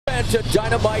and to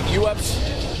Dynamite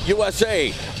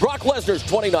USA. Block Lesnar's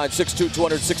 29'6'2",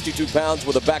 262 pounds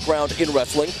with a background in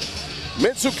wrestling.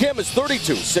 Min Soo Kim is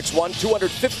 32, 6'1",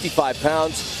 255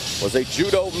 pounds, was a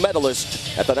judo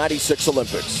medalist at the '96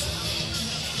 Olympics.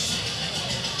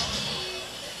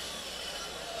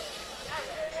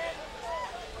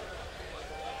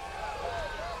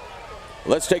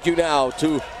 Let's take you now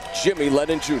to Jimmy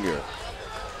Lennon Jr.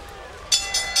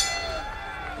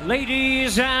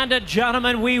 Ladies and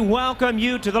gentlemen, we welcome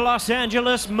you to the Los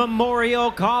Angeles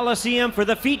Memorial Coliseum for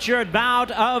the featured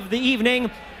bout of the evening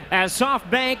as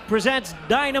SoftBank presents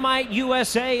Dynamite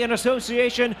USA in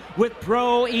association with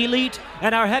Pro Elite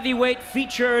and our heavyweight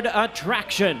featured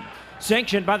attraction.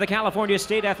 Sanctioned by the California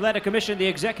State Athletic Commission, the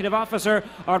executive officer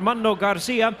Armando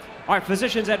Garcia, our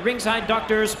physicians at ringside,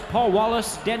 doctors Paul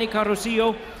Wallace, Danny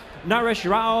Carusillo, Naresh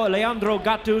Rao, Leandro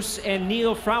Gatus, and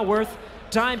Neil Frauworth.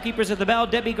 Timekeepers at the bell,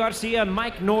 Debbie Garcia,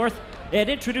 Mike North, and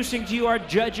introducing to you our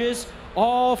judges,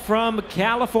 all from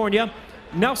California,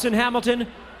 Nelson Hamilton,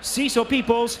 Cecil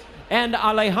Peoples, and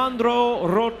Alejandro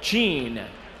Rochin.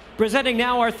 Presenting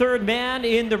now our third man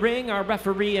in the ring, our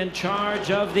referee in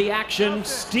charge of the action,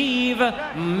 Steve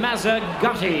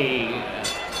Mazzagatti.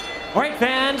 All right,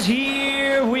 fans,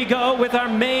 here we go with our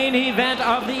main event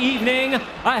of the evening,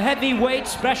 a heavyweight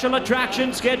special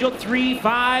attraction scheduled 3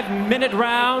 5-minute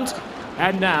rounds.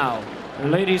 And now,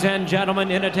 ladies and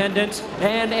gentlemen in attendance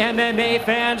and MMA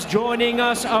fans joining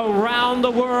us around the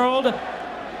world,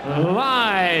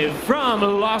 live from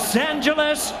Los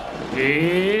Angeles,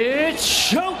 it's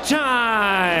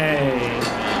showtime!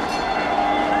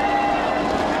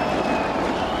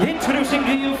 Introducing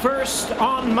to you first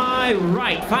on my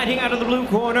right, fighting out of the blue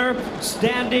corner,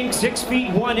 standing 6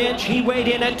 feet 1 inch, he weighed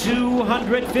in at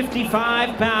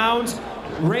 255 pounds.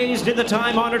 Raised in the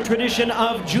time-honored tradition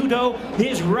of judo,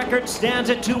 his record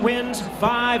stands at 2 wins,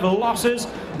 5 losses,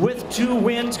 with 2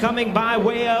 wins coming by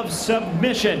way of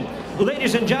submission.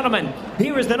 Ladies and gentlemen,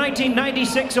 here is the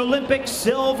 1996 Olympic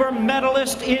silver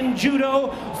medalist in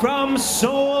judo from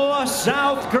Seoul,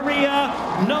 South Korea,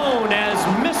 known as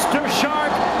Mr.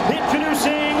 Shark,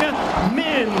 introducing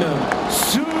Min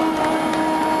Soo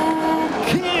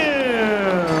Kim.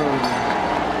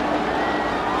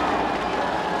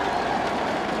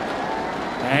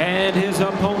 And his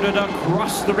opponent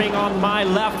across the ring on my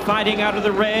left, fighting out of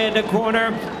the red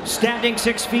corner, standing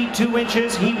 6 feet 2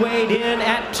 inches, he weighed in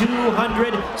at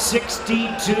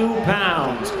 262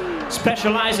 pounds.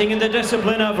 Specializing in the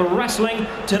discipline of wrestling,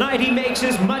 tonight he makes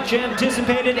his much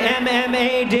anticipated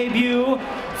MMA debut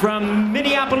from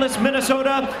Minneapolis,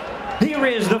 Minnesota. Here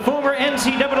is the former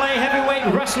NCAA heavyweight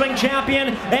wrestling champion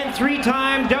and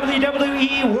 3-time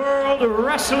WWE World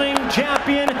Wrestling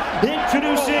Champion,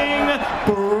 introducing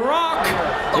Block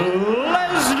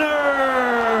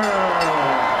Lesnar.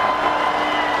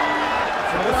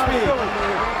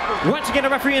 Once again, a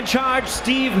referee in charge,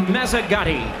 Steve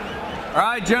Mazzagatti. All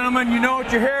right, gentlemen, you know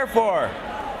what you're here for.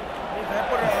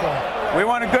 We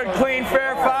want a good, clean,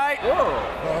 fair fight.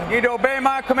 You need to obey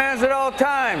my commands at all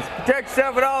times. Protect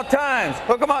yourself at all times.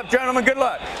 Hook them up, gentlemen. Good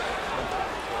luck.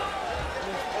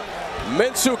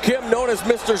 Min Soo Kim, known as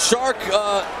Mr. Shark.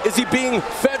 Is he being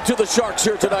fed to the Sharks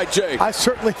here tonight, Jay? I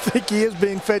certainly think he is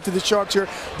being fed to the Sharks here.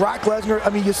 Brock Lesnar, I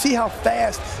mean, you see how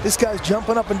fast this guy's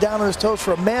jumping up and down on his toes.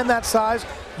 For a man that size,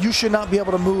 you should not be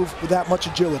able to move with that much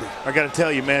agility. I got to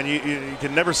tell you, man, you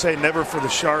can never say never for the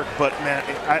Shark, but, man,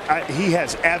 he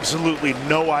has absolutely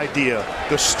no idea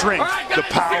the strength, the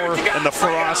power, and the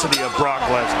ferocity of Brock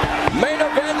Lesnar. Main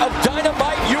event of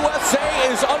Dynamite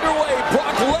USA is underway.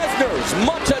 Brock Lesnar's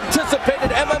much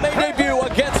anticipated MMA debut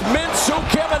against Min Soo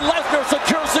Kim, and Lesnar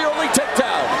secures the early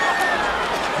takedown.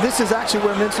 This is actually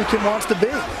where Min Soo Kim wants to be.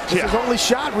 It's his only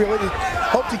shot, really, to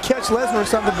hope to catch Lesnar or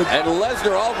something. And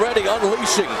Lesnar already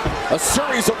unleashing a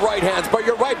series of right hands. But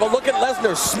you're right, but look at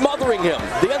Lesnar smothering him.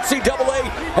 The NCAA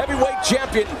heavyweight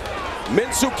champion,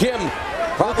 Min Soo Kim,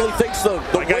 probably thinks the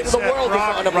weight of the world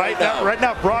Brock, is on him right now. Right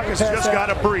now, Brock has just got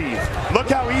to breathe. Look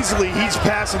how easily he's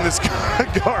passing this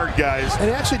guard, guys. And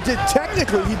he actually did,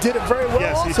 technically, he did it very well.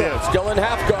 Yes, he did. Still in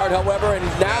half guard, however, and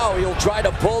now he'll try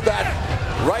to pull that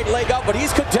right leg up, but he's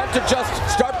content to just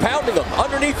start pounding him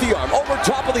underneath the arm, over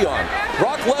top of the arm.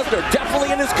 Brock Lesnar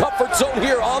definitely in his comfort zone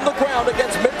here on the ground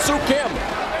against Min Soo Kim.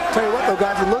 Tell you what, though,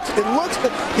 guys, he looks like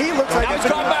he's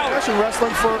been in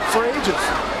wrestling for ages.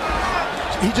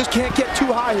 He just can't get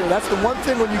too high here. That's the one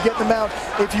thing when you get them out,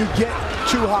 if you get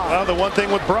too high. Well, the one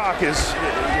thing with Brock is,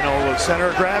 you know, the center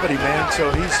of gravity, man. So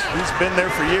he's been there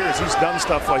for years. He's done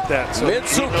stuff like that. So Min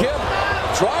Soo Kim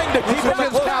trying to keep him in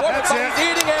close quarter, but he's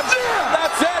eating him.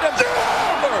 That's it. And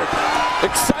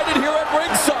excited here at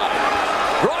ringside.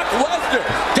 Brock Lesnar,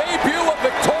 debut of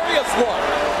victorious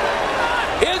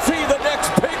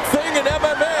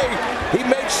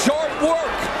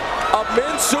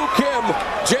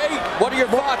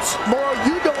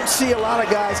see a lot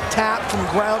of guys tap from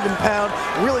ground and pound,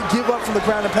 really give up from the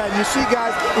ground and pound. You see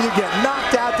guys either get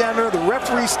knocked out down there, the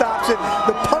referee stops it.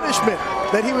 The punishment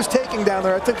that he was taking down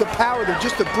there, I think the power,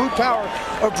 just the brute power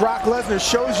of Brock Lesnar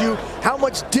shows you how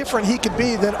much different he could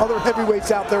be than other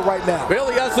heavyweights out there right now.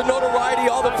 Billy has the notoriety,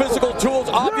 all the physical tools.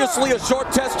 Obviously a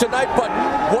short test tonight, but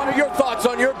what are your thoughts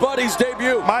on your buddy's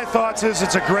debut? My thoughts is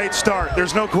it's a great start.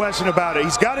 There's no question about it.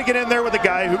 He's got to get in there with a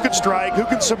guy who can strike, who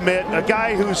can submit, a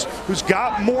guy who's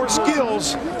got more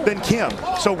skills than Kim.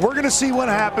 So we're going to see what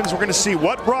happens. We're going to see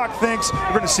what Brock thinks. We're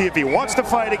going to see if he wants to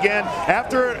fight again.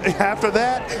 After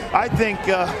that, I think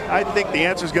the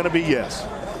answer is going to be yes.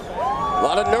 A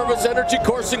lot of nervous energy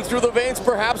coursing through the veins,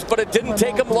 perhaps, but it didn't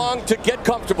take him long to get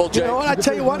comfortable, Jay. You know what? I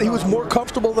tell you what, he was more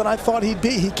comfortable than I thought he'd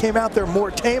be. He came out there more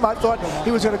tame. I thought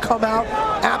he was going to come out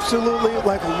absolutely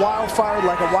like a wildfire,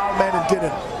 like a wild man, and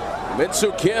didn't. Min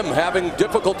Soo Kim having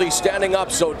difficulty standing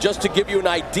up, so just to give you an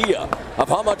idea of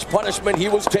how much punishment he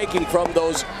was taking from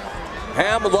those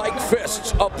ham-like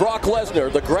fists of Brock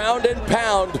Lesnar, the ground and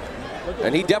pound,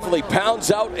 and he definitely pounds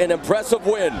out an impressive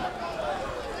win.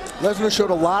 Lesnar showed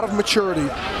a lot of maturity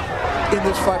in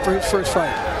this fight for his first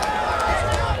fight.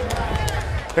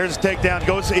 There's a takedown,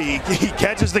 he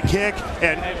catches the kick,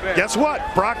 and guess what?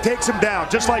 Brock takes him down,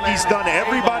 just like he's done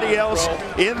everybody else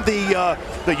in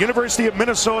the University of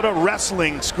Minnesota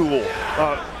wrestling school.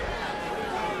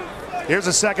 Here's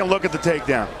a second look at the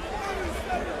takedown.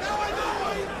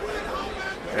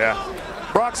 Yeah.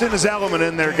 Brock's in his element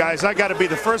in there, guys. I got to be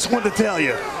the first one to tell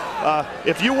you.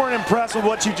 If you weren't impressed with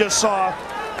what you just saw,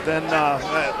 then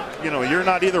you know, you're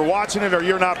not either watching it or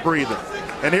you're not breathing.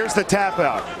 And here's the tap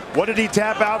out. What did he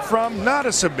tap out from? Not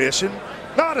a submission,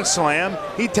 not a slam.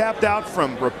 He tapped out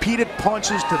from repeated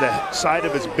punches to the side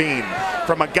of his beam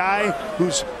from a guy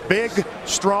who's big,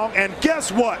 strong, and guess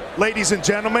what, ladies and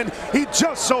gentlemen? He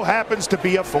just so happens to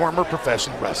be a former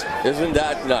professional wrestler. Isn't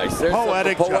that nice? There's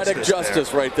poetic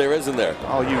justice right there, isn't there?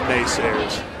 All you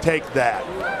naysayers, take that.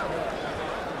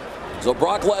 So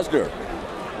Brock Lesnar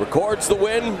records the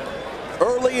win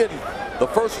early in the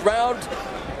first round,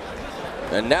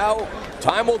 and now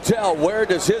time will tell where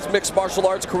does his mixed martial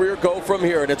arts career go from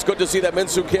here. And it's good to see that Min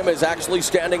Soo Kim is actually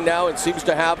standing now and seems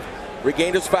to have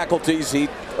regained his faculties. He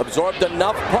absorbed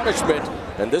enough punishment,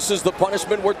 and this is the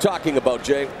punishment we're talking about,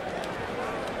 Jay.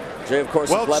 Jay, of course,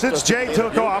 well, since Jay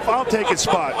took off, I'll take his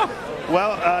spot.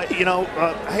 Well, you know,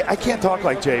 I can't talk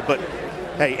like Jay, but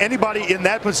hey, anybody in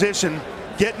that position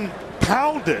getting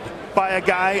pounded by a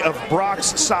guy of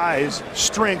Brock's size,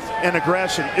 strength, and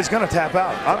aggression is going to tap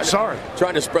out. I'm sorry.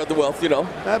 Trying to spread the wealth, you know.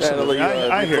 Absolutely.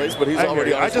 I hear you. But he's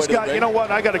already on his way to the bank. You know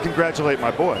what? I got to congratulate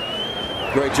my boy.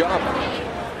 Great job.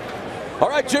 All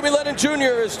right, Jimmy Lennon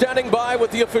Jr. is standing by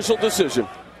with the official decision.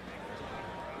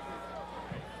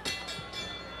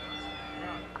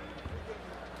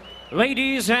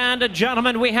 Ladies and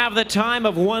gentlemen, we have the time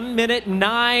of 1 minute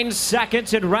 9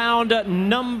 seconds in round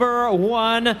number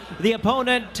 1. The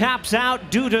opponent taps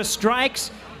out due to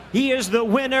strikes. He is the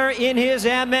winner in his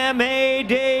MMA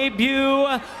debut,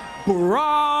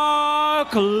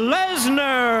 Brock Lesnar.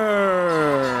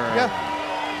 Yeah.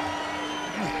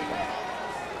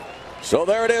 So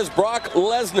there it is, Brock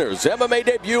Lesnar's MMA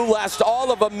debut lasts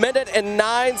all of 1 minute and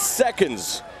 9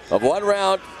 seconds of 1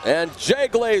 round, and Jay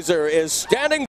Glazer is standing